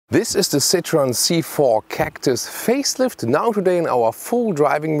This is the Citroen C4 Cactus Facelift. Now today in our full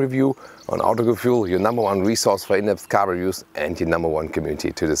driving review on Autogefühl, your #1 resource for in-depth car reviews and your #1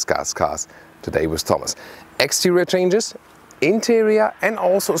 community to discuss cars. Today with Thomas. Exterior changes, interior and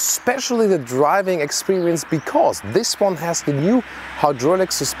also especially the driving experience, because this one has the new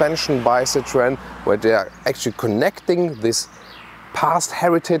hydraulic suspension by Citroen, where they are actually connecting this past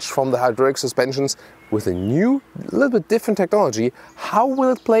heritage from the hydraulic suspensions with a new, little bit different technology. How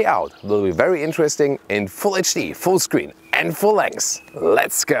will it play out? It will be very interesting in full HD, full screen and full length.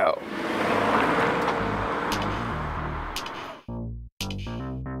 Let's go!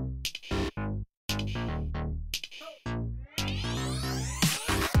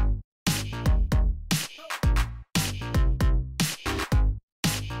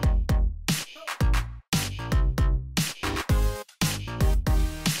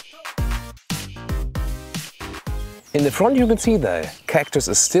 In the front you can see the Cactus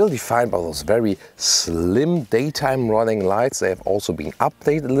is still defined by those very slim daytime running lights. They have also been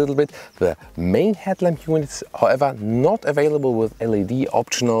updated a little bit. The main headlamp unit is however not available with LED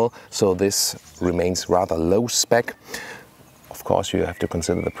optional, so this remains rather low spec. Of course you have to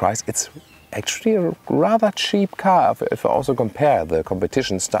consider the price. It's actually a rather cheap car if I also compare the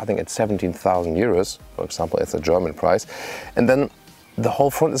competition, starting at 17,000 euros, for example. It's a German price. And then the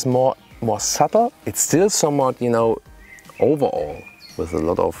whole front is more subtle. It's still somewhat, overall with a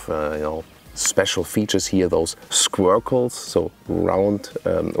lot of, special features here. Those squircles, so round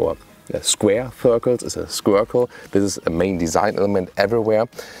or square circles is a squircle. This is a main design element everywhere.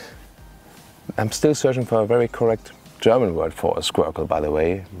 I'm still searching for a very correct German word for a squircle, by the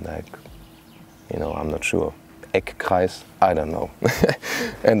way. Like, I'm not sure. Eckkreis, I don't know.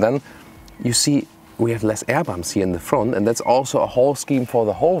 And then you see we have less air bumps here in the front, and that's also a whole scheme for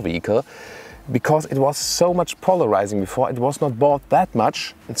the whole vehicle, because it was so much polarizing before. It was not bought that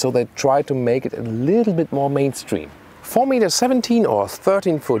much, and so they tried to make it a little bit more mainstream. 4.17 m or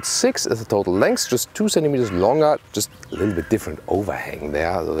 13.6 is the total length, just 2 cm longer, just a little bit different overhang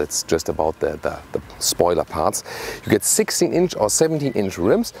there, so that's just about the spoiler parts. You get 16-inch or 17-inch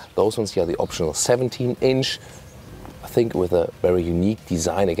rims. Those ones here are the optional 17-inch. I think with a very unique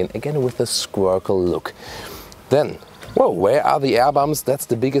design, again with the squircle look. Then, where are the air bumps? That's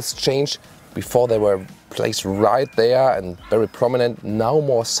the biggest change. Before they were placed right there and very prominent, now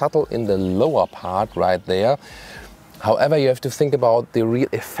more subtle in the lower part right there. However, you have to think about the real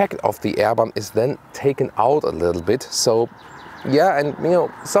effect of the air bump is then taken out a little bit. So yeah, and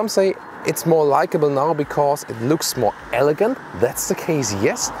some say it's more likable now because it looks more elegant. That's the case,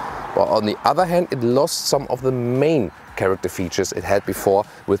 yes. But on the other hand, it lost some of the main character features it had before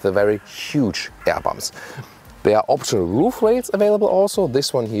with the very huge air bumps. There are optional roof rails available also.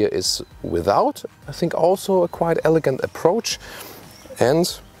 This one here is without. I think also a quite elegant approach.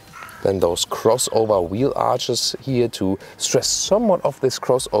 And then those crossover wheel arches here to stress somewhat of this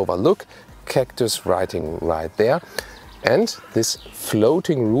crossover look. Cactus writing right there. And this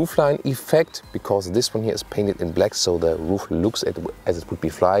floating roofline effect, because this one here is painted in black, so the roof looks as it would be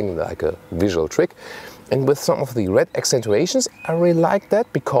flying, like a visual trick. And with some of the red accentuations, I really like that,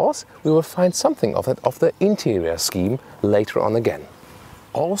 because we will find something of that of the interior scheme later on again.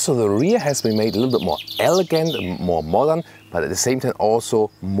 Also, the rear has been made a little bit more elegant and more modern, but at the same time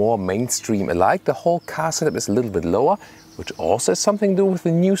also more mainstream alike. The whole car setup is a little bit lower, which also has something to do with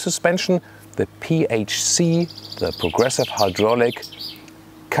the new suspension. The PHC, the progressive hydraulic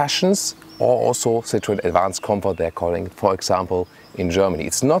cushions, or also Citroen Advanced Comfort, they're calling it, for example, in Germany.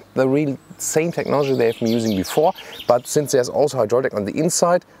 It's not the real same technology they have been using before, but since there's also hydraulic on the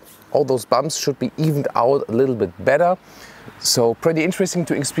inside, all those bumps should be evened out a little bit better. So pretty interesting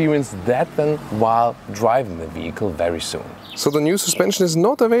to experience that then while driving the vehicle very soon. So the new suspension is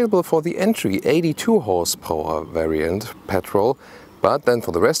not available for the entry 82 horsepower variant petrol, but then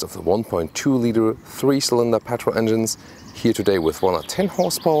for the rest of the 1.2 liter 3-cylinder petrol engines, here today with 110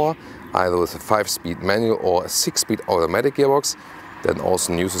 horsepower, either with a 5-speed manual or a 6-speed automatic gearbox. Then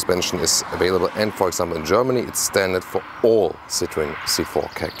also new suspension is available, and for example in Germany it's standard for all Citroen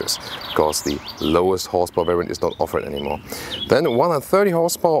C4 Cactus, because the lowest horsepower variant is not offered anymore. Then 130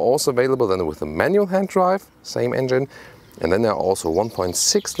 horsepower also available then with a manual hand drive, same engine. And then there are also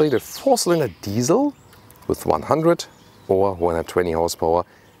 1.6 liter 4-cylinder diesel with 100 or 120 horsepower.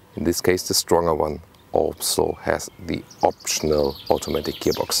 In this case the stronger one also has the optional automatic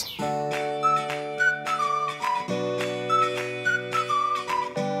gearbox.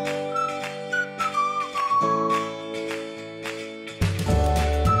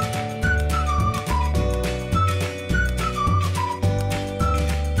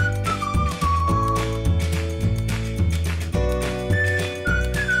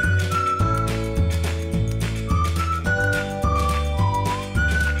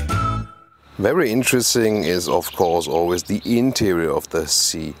 Very interesting is of course always the interior of the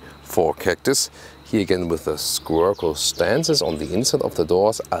C4 Cactus. Here again with the squircle stances on the inside of the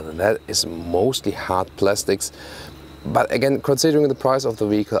doors, and that is mostly hard plastics. But again, considering the price of the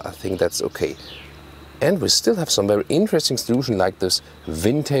vehicle, I think that's okay. And we still have some very interesting solutions like this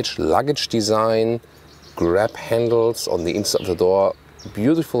vintage luggage design, grab handles on the inside of the door,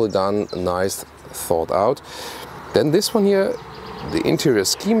 beautifully done, nice, thought out. Then this one here, the interior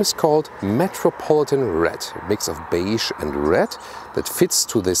scheme is called Metropolitan Red, a mix of beige and red that fits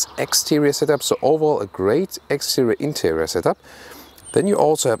to this exterior setup. So overall a great exterior interior setup. Then you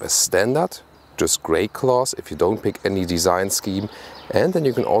also have a standard, just grey cloth if you don't pick any design scheme. And then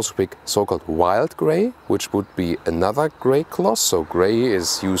you can also pick so-called wild grey, which would be another grey cloth. So grey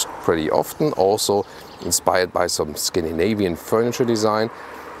is used pretty often, also inspired by some Scandinavian furniture design.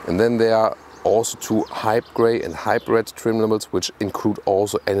 And then there are also two hype grey and hype red trim levels, which include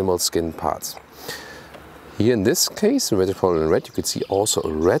also animal skin parts. Here in this case, Metropolitan Red, you can see also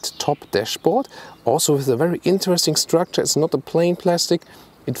a red top dashboard, also with a very interesting structure. It's not a plain plastic,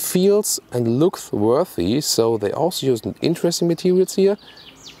 it feels and looks worthy, so they also use interesting materials here.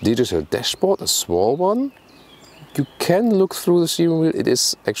 Digital dashboard, a small one. You can look through the steering wheel, it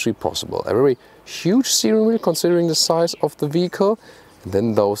is actually possible. A very huge steering wheel considering the size of the vehicle. And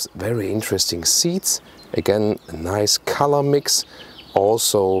then those very interesting seats, again a nice color mix,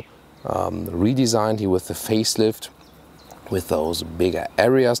 also redesigned here with the facelift, with those bigger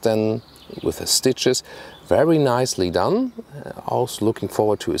areas then, with the stitches, very nicely done. Also looking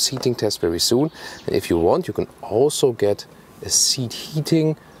forward to a seating test very soon. And if you want, you can also get a seat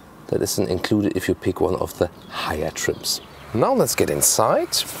heating that isn't included if you pick one of the higher trims. Now let's get inside.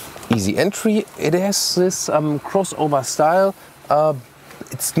 Easy entry. It has this crossover style.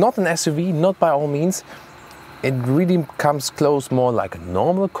 It's not an SUV, not by all means. It really comes close more like a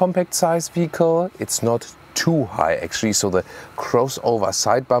normal compact size vehicle. It's not too high actually, so the crossover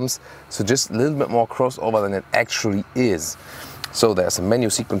side bumps, so just a little bit more crossover than it actually is. So there's a menu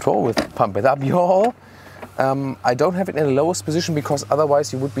seat control with pump it up yaw. I don't have it in the lowest position because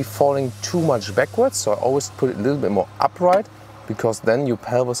otherwise you would be falling too much backwards, so I always put it a little bit more upright, because then your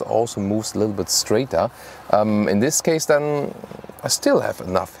pelvis also moves a little bit straighter. In this case then I still have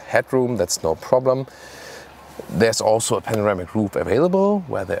enough headroom, that's no problem. There's also a panoramic roof available,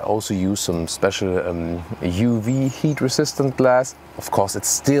 where they also use some special UV heat resistant glass. Of course it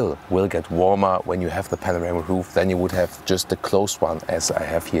still will get warmer when you have the panoramic roof than you would have just the closed one as I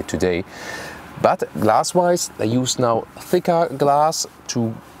have here today. But glass wise they use now thicker glass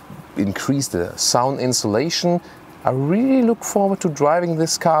to increase the sound insulation. I really look forward to driving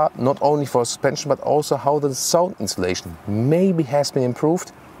this car, not only for suspension, but also how the sound insulation maybe has been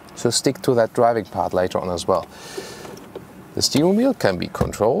improved. So stick to that driving part later on as well. The steering wheel can be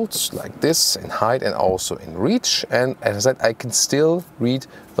controlled like this in height and also in reach. And as I said, I can still read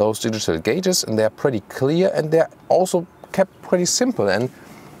those digital gauges, and they're pretty clear, and they're also kept pretty simple. And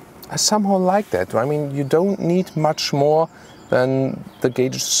I somehow like that. I mean, you don't need much more than the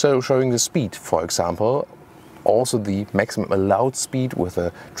gauges showing the speed, for example. Also the maximum allowed speed with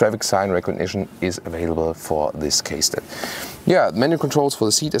a traffic sign recognition is available for this case then. Yeah, menu controls for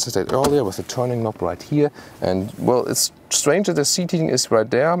the seat as I said earlier, with the turning knob right here. And well, it's strange that the seating is right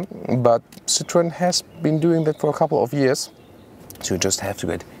there, but Citroen has been doing that for a couple of years, so you just have to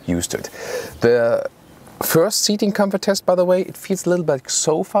get used to it. The first seating comfort test, by the way, it feels a little bit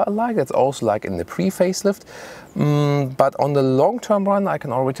sofa-like. It's also like in the pre-facelift. But on the long-term run, I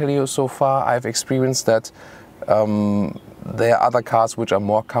can already tell you so far, I've experienced that there are other cars which are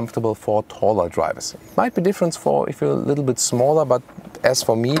more comfortable for taller drivers. It might be different for if you're a little bit smaller, but as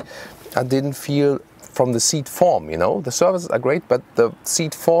for me, I didn't feel from the seat form, you know. The surfaces are great, but the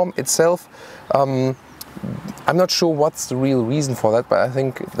seat form itself, I'm not sure what's the real reason for that, but I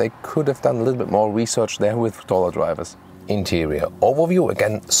think they could have done a little bit more research there with taller drivers. Interior overview,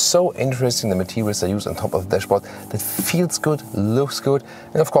 again, so interesting, the materials they use on top of the dashboard. That feels good, looks good,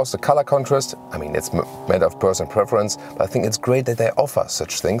 and of course the color contrast. I mean, it's a matter of personal preference, but I think it's great that they offer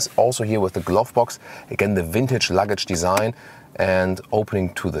such things. Also here with the glove box, again the vintage luggage design and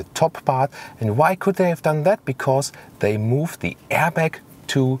opening to the top part. And why could they have done that? Because they moved the airbag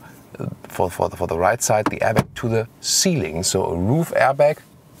to for the right side, the airbag to the ceiling, so a roof airbag.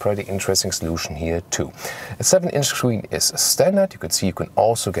 Pretty interesting solution here too. A 7-inch screen is standard. You can see you can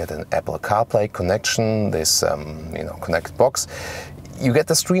also get an Apple CarPlay connection, this connect box. You get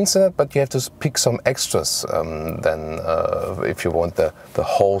the screen standard, but you have to pick some extras if you want the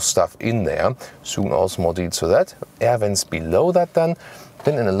whole stuff in there. Soon also more details to that. Air vents below that then.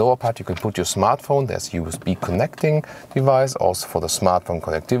 Then in the lower part you can put your smartphone. There's USB connecting device, also for the smartphone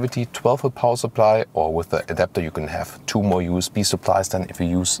connectivity, 12-volt power supply, or with the adapter you can have 2 more USB supplies then if you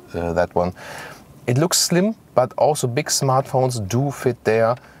use that one. It looks slim, but also big smartphones do fit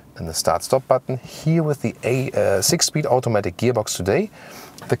there. And the start-stop button here with the 6-speed automatic gearbox today.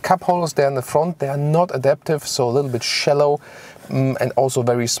 The cup holders there in the front, they are not adaptive, so a little bit shallow and also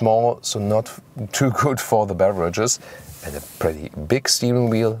very small, so not too good for the beverages. And a pretty big steering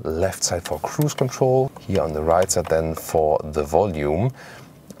wheel, left side for cruise control, here on the right side then for the volume,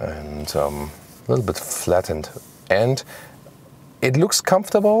 and a little bit flattened end. It looks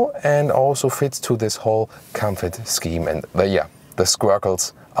comfortable and also fits to this whole comfort scheme, and the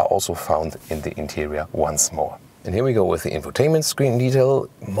squircles are also found in the interior once more. And here we go with the infotainment screen detail.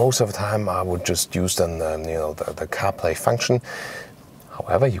 Most of the time I would just use then the CarPlay function.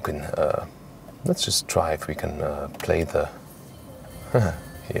 However, you can let's just try if we can play the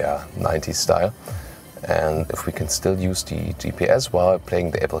 90s style, and if we can still use the GPS while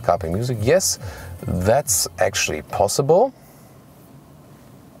playing the Apple CarPlay music. Yes, that's actually possible.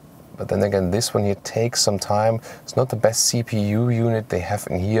 But then again, this one here takes some time. It's not the best CPU unit they have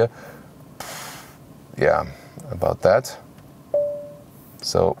in here. Yeah, about that.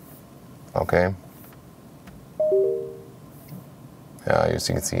 So, okay. Yeah, as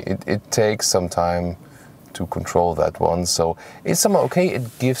you can see, it takes some time to control that one. So it's somehow okay,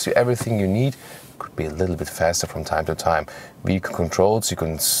 it gives you everything you need. Could be a little bit faster from time to time. Vehicle controls, you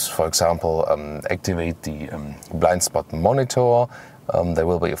can, for example, activate the blind spot monitor. There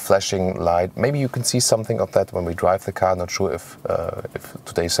will be a flashing light. Maybe you can see something of that when we drive the car. Not sure if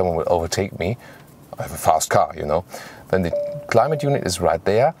today someone will overtake me. I have a fast car, you know. Then the climate unit is right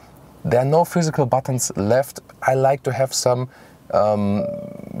there. There are no physical buttons left. I like to have some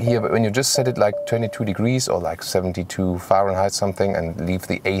here, but when you just set it like 22 degrees or like 72 Fahrenheit something and leave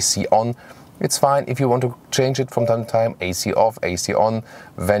the AC on, it's fine. If you want to change it from time to time, AC off, AC on,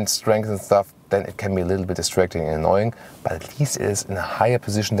 vent strength and stuff, then it can be a little bit distracting and annoying, but at least it is in a higher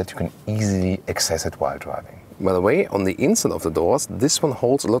position that you can easily access it while driving. By the way, on the inside of the doors, this one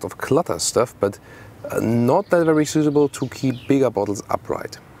holds a lot of clutter stuff, but not that very suitable to keep bigger bottles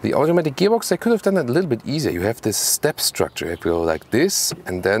upright. The automatic gearbox, they could have done it a little bit easier. You have this step structure. You have to go like this,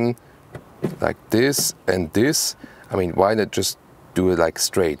 and then like this and this. I mean, why not just do it like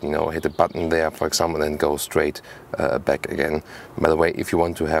straight, you know, hit a button there, for example, and then go straight back again. By the way, if you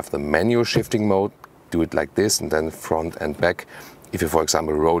want to have the manual shifting mode, do it like this, and then front and back, if you're, for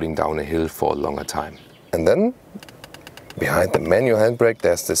example, rolling down a hill for a longer time. And then, behind the manual handbrake,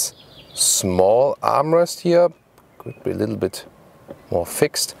 there's this small armrest here. Could be a little bit more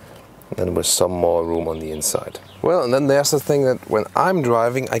fixed, and then with some more room on the inside. Well, and then there's the thing that when I'm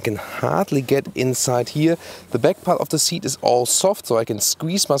driving, I can hardly get inside here. The back part of the seat is all soft, so I can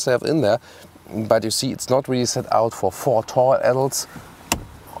squeeze myself in there. But you see, it's not really set out for 4 tall adults.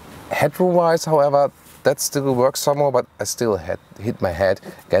 Headroom-wise, however, that still works somehow, but I still hit my head.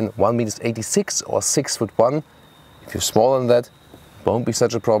 Again, 1.86 m or 6'1". If you're smaller than that, won't be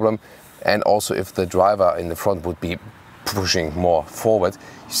such a problem. And also if the driver in the front would be pushing more forward,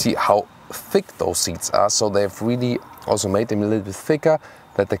 you see how thick those seats are, so they've really also made them a little bit thicker,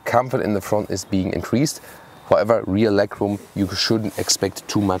 that the comfort in the front is being increased. However, rear legroom, you shouldn't expect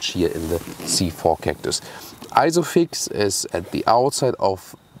too much here in the C4 Cactus. Isofix is at the outside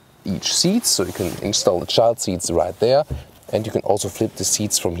of each seat, so you can install the child seats right there, and you can also flip the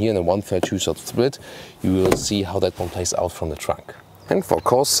seats from here in a 1/3 2/3 split. You will see how that one plays out from the trunk. And for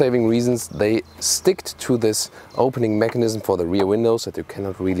cost-saving reasons, they sticked to this opening mechanism for the rear windows, that you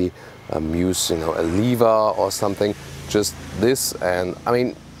cannot really use, you know, a lever or something. Just this. And I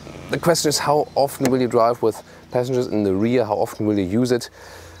mean, the question is, how often will you drive with passengers in the rear? How often will you use it?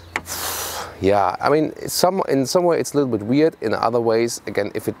 Yeah, I mean, in some way it's a little bit weird. In other ways,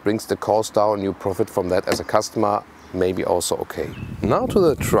 again, if it brings the cost down, you profit from that as a customer, maybe also okay. Now to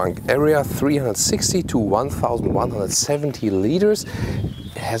the trunk area, 360 to 1,170 liters.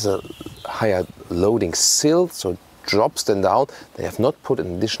 It has a higher loading sill, so it drops then down. They have not put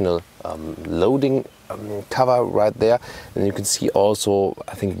an additional loading cover right there. And you can see also,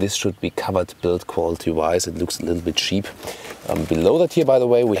 I think this should be covered build quality wise. It looks a little bit cheap. Below that here, by the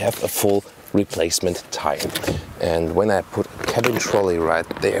way, we have a full replacement tire. And when I put a cabin trolley right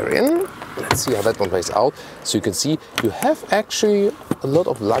there in, let's see how that one plays out. So you can see you have actually a lot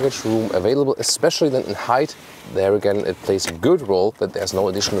of luggage room available, especially then in height. There again, it plays a good role that there's no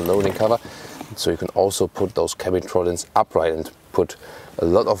additional loading cover. So you can also put those cabin trolleys upright and put a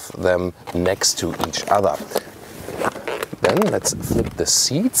lot of them next to each other. Then let's flip the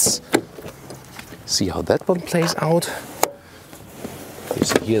seats. See how that one plays out. You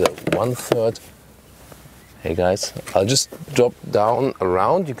see here the 1/3. Hey guys, I'll just drop down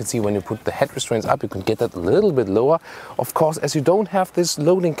around. You can see when you put the head restraints up, you can get that a little bit lower. Of course, as you don't have this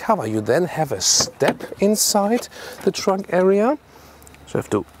loading cover, you then have a step inside the trunk area. So you have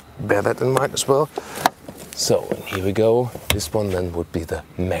to bear that in mind as well. So here we go. This one then would be the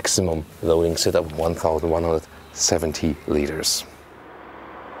maximum loading setup of 1,170 liters.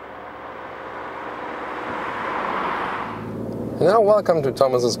 And now welcome to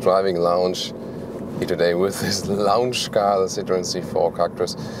Thomas's Driving Lounge. Here today with this lounge car, the Citroen C4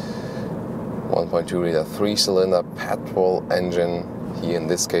 Cactus. 1.2 liter 3-cylinder petrol engine. Here in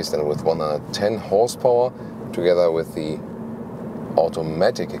this case then with 110 horsepower together with the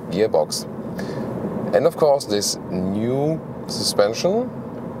automatic gearbox. And of course this new suspension,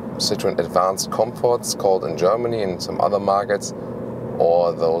 Citroen Advanced Comfort, it's called in Germany and some other markets,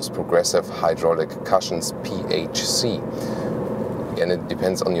 or those progressive hydraulic cushions, PHC. And it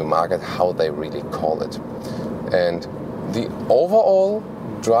depends on your market how they really call it. And the overall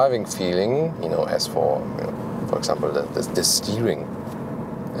driving feeling, as for example the steering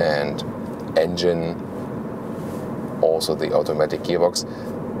and engine, also the automatic gearbox,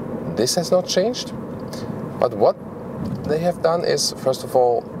 this has not changed. But what they have done is, first of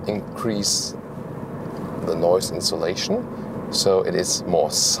all, increase the noise insulation, so it is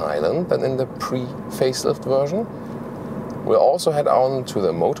more silent than in the pre-facelift version. We'll also head on to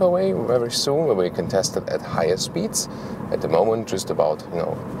the motorway very soon, where we can test it at higher speeds. At the moment, just about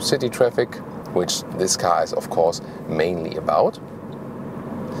city traffic, which this car is of course mainly about.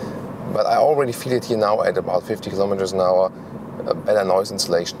 But I already feel it here now at about 50 kilometers an hour. A better noise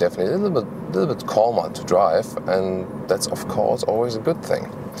insulation, definitely a little bit calmer to drive, and that's of course always a good thing.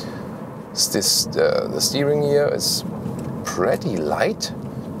 The steering here is pretty light,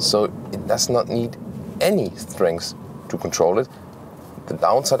 so it does not need any strength to control it. The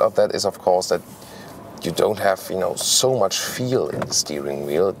downside of that is of course that you don't have so much feel in the steering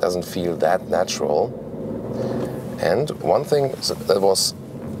wheel. It doesn't feel that natural. And one thing that was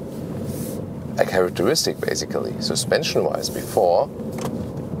a characteristic basically suspension wise before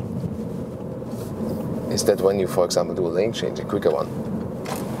is that when you, for example, do a lane change, a quicker one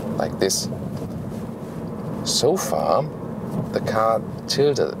like this, so far the car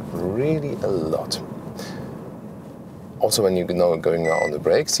tilted really a lot. Also when you're going on the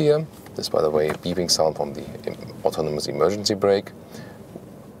brakes here, this by the way a beeping sound from the autonomous emergency brake,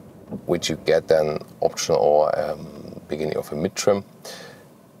 which you get then optional or beginning of a mid-trim.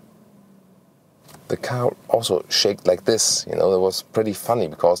 The car also shaked like this. That was pretty funny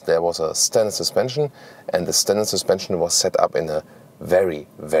because there was a standard suspension, and the standard suspension was set up in a very,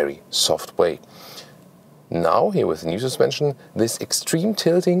 very soft way. Now here with the new suspension, this extreme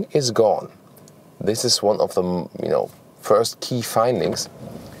tilting is gone. This is one of the first key findings.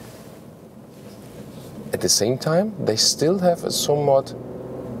 At the same time, they still have a somewhat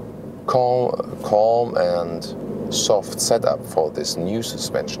calm and soft setup for this new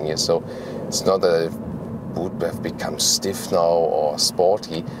suspension here. So it's not that it would have become stiff now or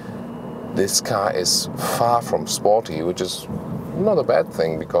sporty. This car is far from sporty, which is not a bad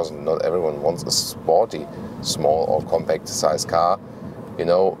thing because not everyone wants a sporty, small or compact size car.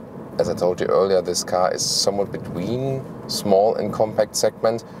 As I told you earlier, this car is somewhat between small and compact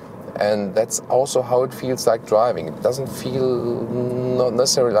segment, and that's also how it feels like driving. It doesn't feel not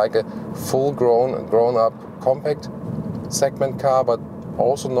necessarily like a grown-up compact segment car, but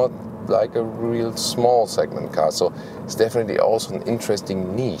also not like a real small segment car. So it's definitely also an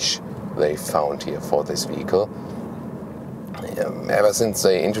interesting niche they found here for this vehicle. Ever since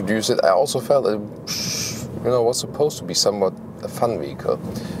they introduced it, I also felt it was supposed to be somewhat a fun vehicle.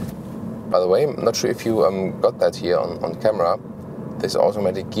 By the way, I'm not sure if you got that here on camera. This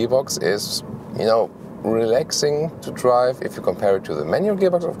automatic gearbox is, relaxing to drive if you compare it to the manual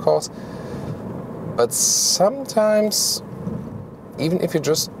gearbox, of course. But sometimes, even if you're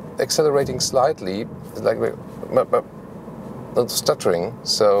just accelerating slightly, it's like stuttering.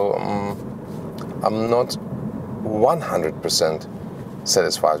 So I'm not 100%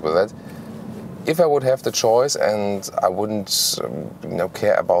 satisfied with that. If I would have the choice and I wouldn't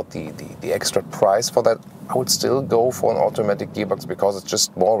care about the extra price for that, I would still go for an automatic gearbox because it's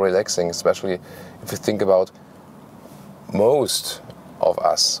just more relaxing, especially if you think about most of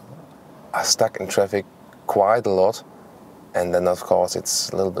us are stuck in traffic quite a lot, and then of course it's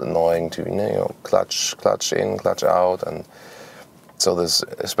a little bit annoying to clutch in, clutch out, and so this,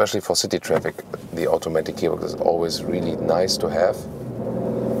 especially for city traffic, the automatic gearbox is always really nice to have.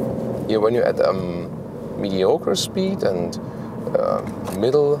 Here when you're at mediocre speed and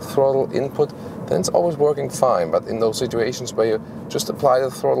middle throttle input, then it's always working fine. But in those situations where you just apply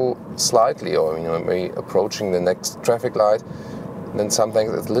the throttle slightly, or maybe approaching the next traffic light, then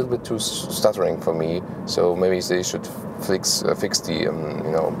sometimes it's a little bit too stuttering for me. So maybe they should fix the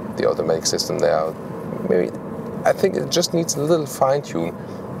the automatic system there. Maybe I think it just needs a little fine tune,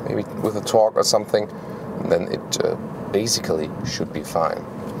 maybe with a torque or something, and then it basically should be fine.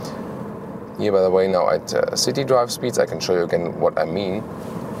 Here, by the way, now at city drive speeds, I can show you again what I mean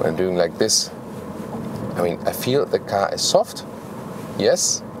when doing like this. I mean, I feel the car is soft,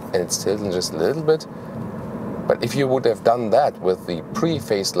 yes, and it's tilting just a little bit. But if you would have done that with the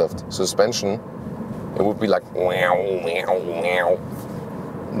pre-facelift suspension, it would be like wow, wow, wow.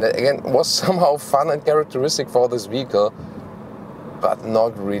 That again was somehow fun and characteristic for this vehicle, but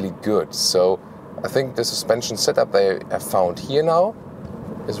not really good. So I think the suspension setup they have found here now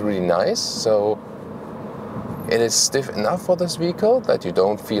is really nice. So it is stiff enough for this vehicle that you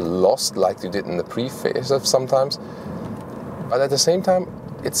don't feel lost like you did in the pre-facelift sometimes. But at the same time,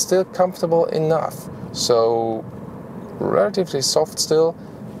 it's still comfortable enough. So relatively soft still,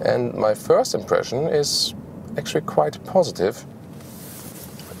 and my first impression is actually quite positive.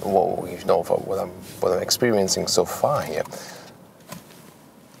 Well, for what I'm experiencing so far here.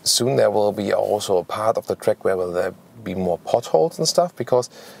 Soon there will be also a part of the track where will there be more potholes and stuff, because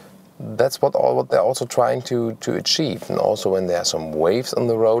that's what they're also trying to achieve. And also when there are some waves on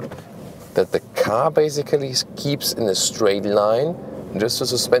the road, that the car basically keeps in a straight line, just the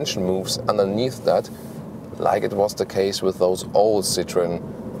suspension moves underneath that, like it was the case with those old Citroen,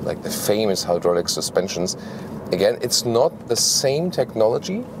 like the famous hydraulic suspensions. Again, it's not the same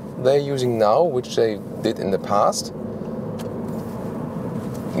technology they're using now, which they did in the past.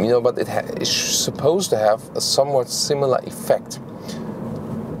 But it's supposed to have a somewhat similar effect.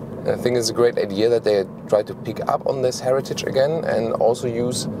 And I think it's a great idea that they try to pick up on this heritage again and also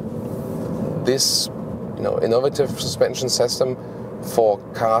use this, innovative suspension system for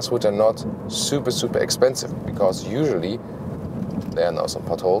cars which are not super expensive, because usually there are now some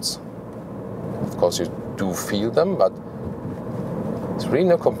potholes. Of course, you do feel them, but it's really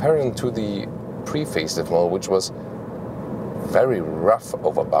no comparison to the pre-facelift model, which was very rough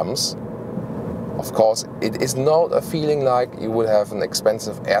over bumps. Of course, it is not a feeling like you would have an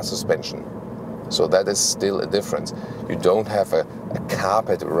expensive air suspension. So that is still a difference. You don't have a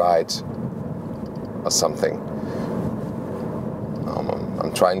carpet ride or something.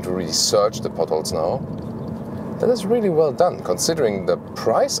 I'm trying to really search the potholes now. That is really well done, considering the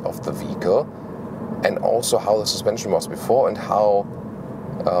price of the vehicle and also how the suspension was before and how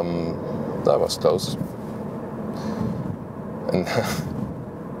that was close. And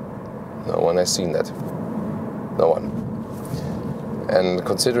no one has seen that. No one. And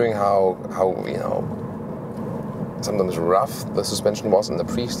considering how sometimes rough the suspension was in the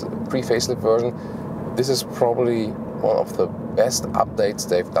pre-facelift version, this is probably one of the best updates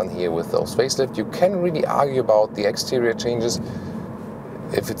they've done here with those facelift. You can really argue about the exterior changes,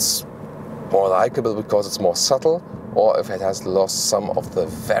 if it's more likable because it's more subtle, or if it has lost some of the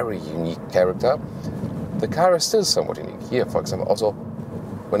very unique character. The car is still somewhat unique. Here, for example, also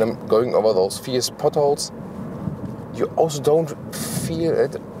when I'm going over those fierce potholes, you also don't feel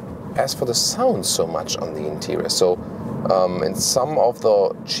it as for the sound so much on the interior. So in some of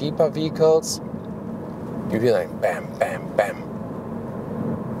the cheaper vehicles, you hear like bam, bam, bam,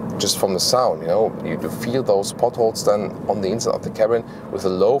 just from the sound. You do feel those potholes then on the inside of the cabin with a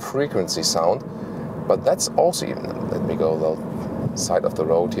low frequency sound. But that's also, let me go the side of the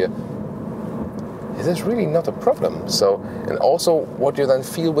road here. It is really not a problem. So, and also what you then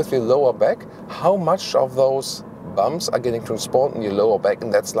feel with your lower back, how much of those bumps are getting transported in your lower back,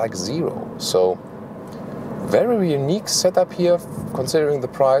 and that's like zero. So, very unique setup here, considering the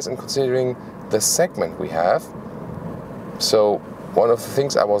price and considering the segment we have. So, one of the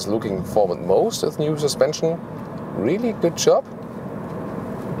things I was looking forward most with new suspension, really good job.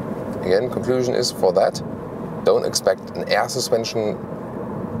 Again, conclusion is for that, don't expect an air suspension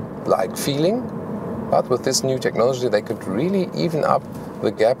like feeling. But with this new technology, they could really even up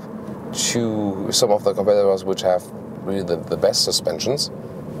the gap to some of the competitors which have really the best suspensions.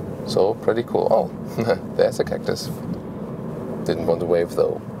 So pretty cool. Oh, there's a Cactus. Didn't want to wave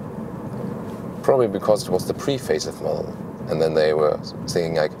though. Probably because it was the pre-facelift model. And then they were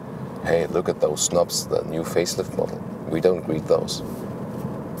saying like, hey, look at those snobs, the new facelift model. We don't greet those.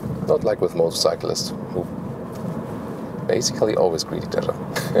 Not like with motorcyclists, who basically always greet each other.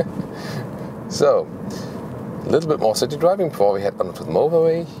 So, a little bit more city driving before we head onto the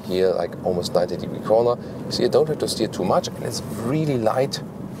motorway. Here, like almost 90-degree corner. You see, I don't have to steer too much, and it's really light.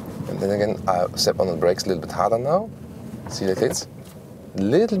 And then again, I step on the brakes a little bit harder now. See like it's a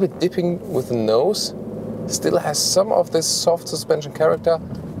little bit dipping with the nose. Still has some of this soft suspension character.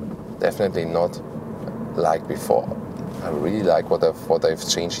 Definitely not like before. I really like what they've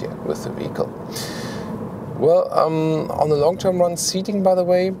changed here with the vehicle. Well, on the long-term run seating, by the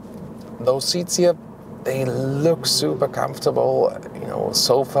way, those seats here, they look super comfortable, you know,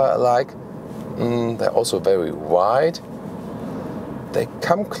 sofa-like. They're also very wide. They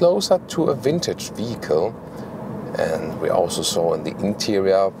come closer to a vintage vehicle, and we also saw in the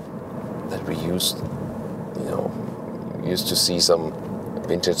interior that we used to see some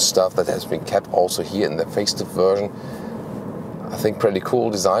vintage stuff that has been kept also here in the facelift version. I think pretty cool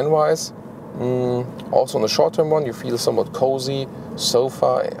design-wise. Also on the short-term one, you feel somewhat cozy,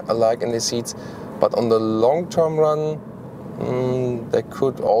 sofa-like in the seats. But on the long-term run, there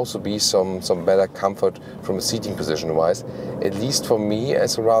could also be some better comfort from a seating position-wise. At least for me,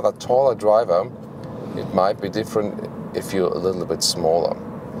 as a rather taller driver, it might be different if you're a little bit smaller.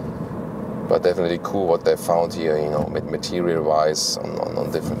 But definitely cool what they found here, you know, material-wise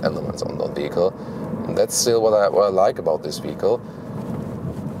on different elements on the vehicle. And that's still what I like about this vehicle.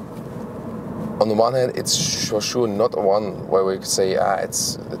 On the one hand, it's for sure not one where we could say,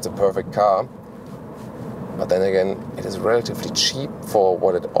 it's a perfect car. But then again, it is relatively cheap for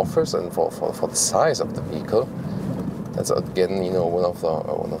what it offers and for the size of the vehicle. That's again, you know, one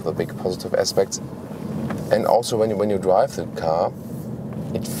of the big positive aspects. And also when you drive the car,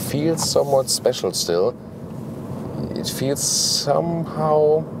 it feels somewhat special still. It feels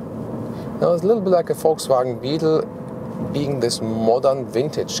somehow, you know, it's a little bit like a Volkswagen Beetle being this modern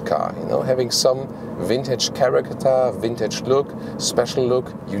vintage car, you know, having some vintage character, vintage look, special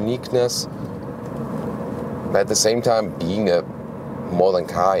look, uniqueness. But at the same time being a modern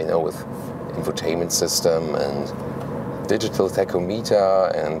car, you know, with infotainment system and digital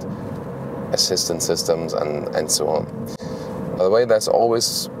tachometer and assistance systems and so on. By the way, there's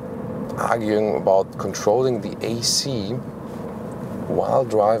always arguing about controlling the AC while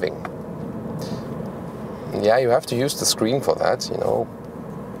driving. Yeah, you have to use the screen for that, you know.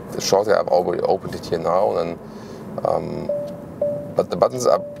 The shortcut, I've already opened it here now, and but the buttons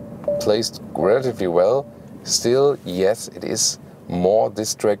are placed relatively well. Still, yes, it is more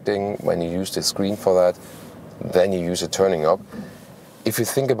distracting when you use the screen for that than you use a turning knob. If you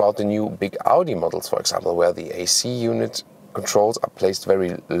think about the new big Audi models, for example, where the AC unit controls are placed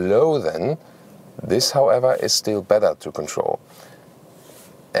very low, then this, however, is still better to control.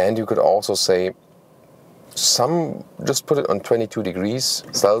 And you could also say some just put it on 22 degrees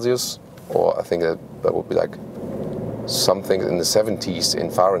Celsius, or I think that would be like something in the 70s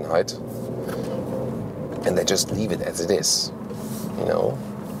in Fahrenheit, and they just leave it as it is, you know,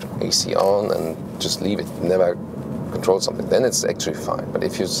 AC on and just leave it, never control something. Then it's actually fine. But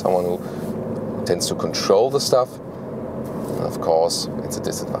if you're someone who tends to control the stuff, of course, it's a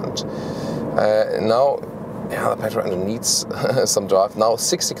disadvantage. Now, yeah, the petrol engine needs some drive. Now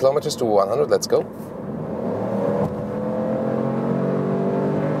 60 kilometers to 100, let's go.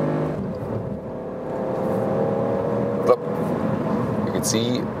 You can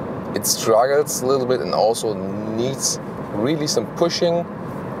see it struggles a little bit and also needs really some pushing.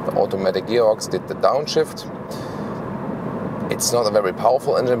 The automatic gearbox did the downshift. It's not a very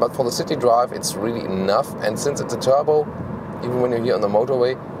powerful engine, but for the city drive it's really enough. And since it's a turbo, even when you're here on the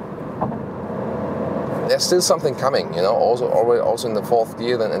motorway, there's still something coming, you know, also in the fourth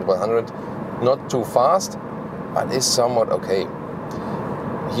gear then at 100. Not too fast, but is somewhat okay.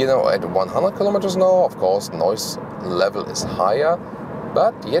 You know, at 100 kilometers now, of course, noise level is higher.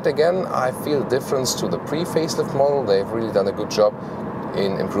 But yet again, I feel difference to the pre-facelift model. They've really done a good job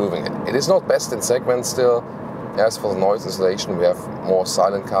in improving it. It is not best in segment still. As for the noise insulation, we have more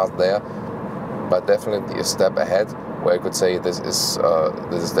silent cars there, but definitely a step ahead, where I could say this is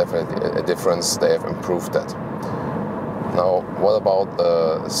definitely a difference. They have improved that. Now, what about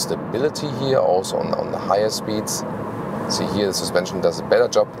the stability here? Also on the higher speeds. See here, the suspension does a better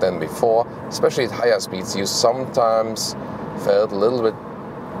job than before, especially at higher speeds. You sometimes felt a little bit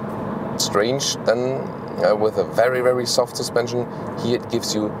strange than with a very, very soft suspension. Here it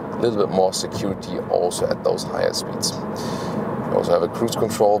gives you a little bit more security also at those higher speeds. You also have a cruise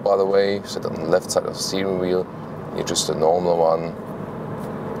control, by the way. You sit on the left side of the steering wheel. You're just a normal one,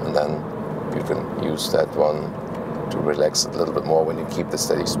 and then you can use that one to relax a little bit more when you keep the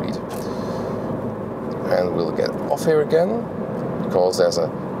steady speed. And we'll get off here again, because there's a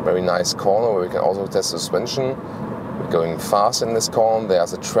very nice corner where we can also test the suspension. We're going fast in this corner.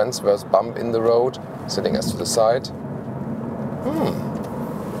 There's a transverse bump in the road, sitting us to the side.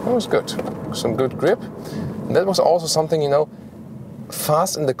 That was good. Some good grip. And that was also something, you know,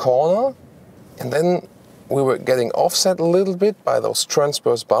 fast in the corner, and then we were getting offset a little bit by those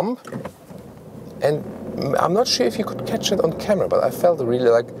transverse bump. And I'm not sure if you could catch it on camera, but I felt really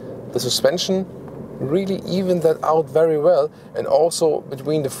like the suspension really evened that out very well. And also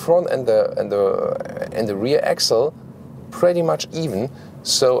between the front and the rear axle, pretty much even.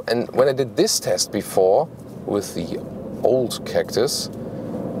 So, and when I did this test before with the old Cactus,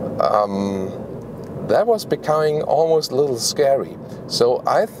 that was becoming almost a little scary. So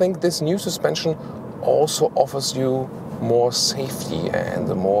I think this new suspension also offers you more safety and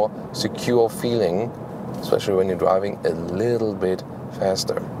a more secure feeling, especially when you're driving a little bit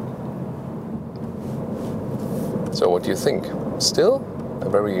faster. So what do you think? Still a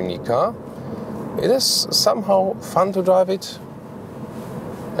very unique car. It is somehow fun to drive it.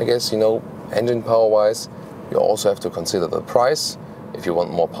 I guess, you know, engine power wise, you also have to consider the price. If you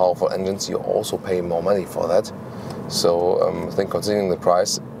want more powerful engines, you also pay more money for that. So I think considering the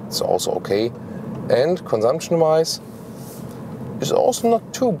price, it's also okay. And consumption-wise, it's also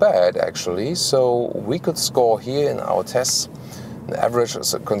not too bad actually. So we could score here in our tests an average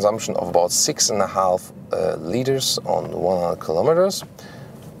consumption of about 6.5 liters on 100 kilometers.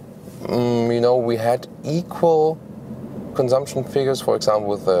 You know, we had equal consumption figures, for example,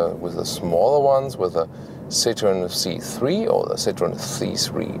 with the smaller ones, with the Citroen C3 or the Citroen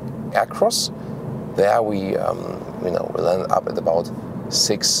C3 Acros. There we, you know, we landed up at about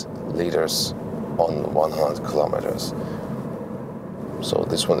 6 liters on 100 kilometers. So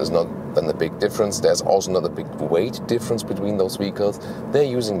this one is not then a big difference. There's also not a big weight difference between those vehicles. They're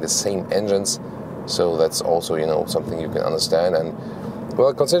using the same engines, so that's also, you know, something you can understand. And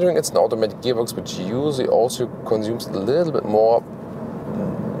well, considering it's an automatic gearbox, which usually also consumes a little bit more.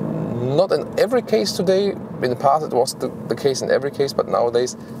 Not in every case today. In the past it was the case in every case, but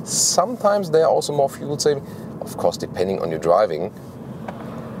nowadays sometimes they are also more fuel saving. Of course, depending on your driving.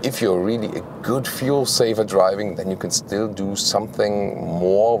 If you're really a good fuel saver driving, then you can still do something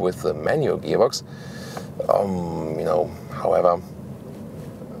more with the manual gearbox. You know, however,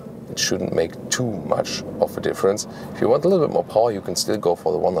 it shouldn't make too much of a difference. If you want a little bit more power, you can still go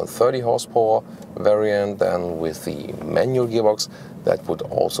for the 130 horsepower variant. Then with the manual gearbox, that would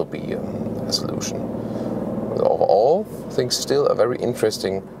also be a solution. But overall, I think still a very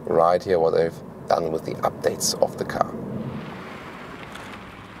interesting ride here, what they've done with the updates of the car.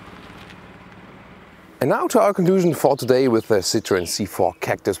 And now to our conclusion for today with the Citroen C4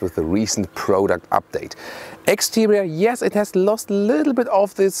 Cactus with the recent product update. Exterior, yes, it has lost a little bit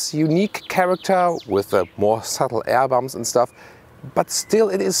of this unique character with the more subtle air bumps and stuff, but still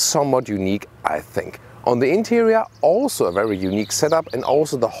it is somewhat unique, I think. On the interior, also a very unique setup, and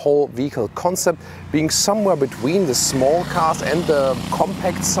also the whole vehicle concept being somewhere between the small cars and the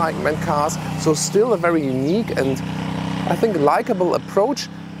compact segment cars. So still a very unique and I think likable approach.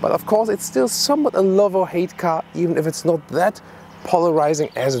 But of course it's still somewhat a love or hate car, even if it's not that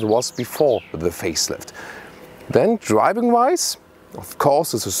polarizing as it was before the facelift. Then driving wise, of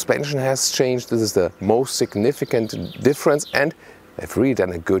course the suspension has changed. This is the most significant difference, and they've really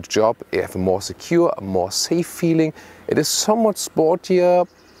done a good job. You have a more secure, a more safe feeling. It is somewhat sportier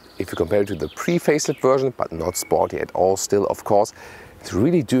if you compare it to the pre-facelift version, but not sporty at all still, of course. It's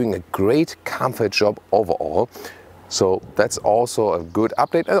really doing a great comfort job overall. So that's also a good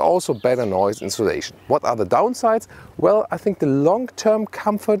update, and also better noise insulation. What are the downsides? Well, I think the long-term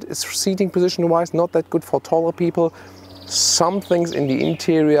comfort is seating position-wise not that good for taller people. Some things in the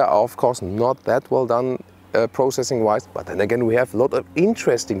interior are of course not that well done processing-wise, but then again we have a lot of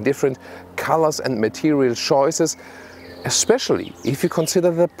interesting different colors and material choices, especially if you consider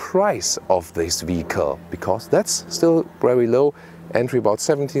the price of this vehicle, because that's still very low. Entry about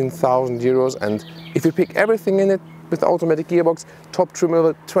 17,000 euros, and if you pick everything in it with the automatic gearbox, top trim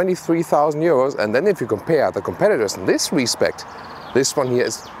level 23,000 euros. And then if you compare the competitors in this respect, this one here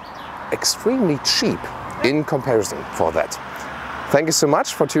is extremely cheap in comparison for that. Thank you so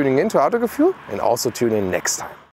much for tuning in to Autogefühl, and also tune in next time.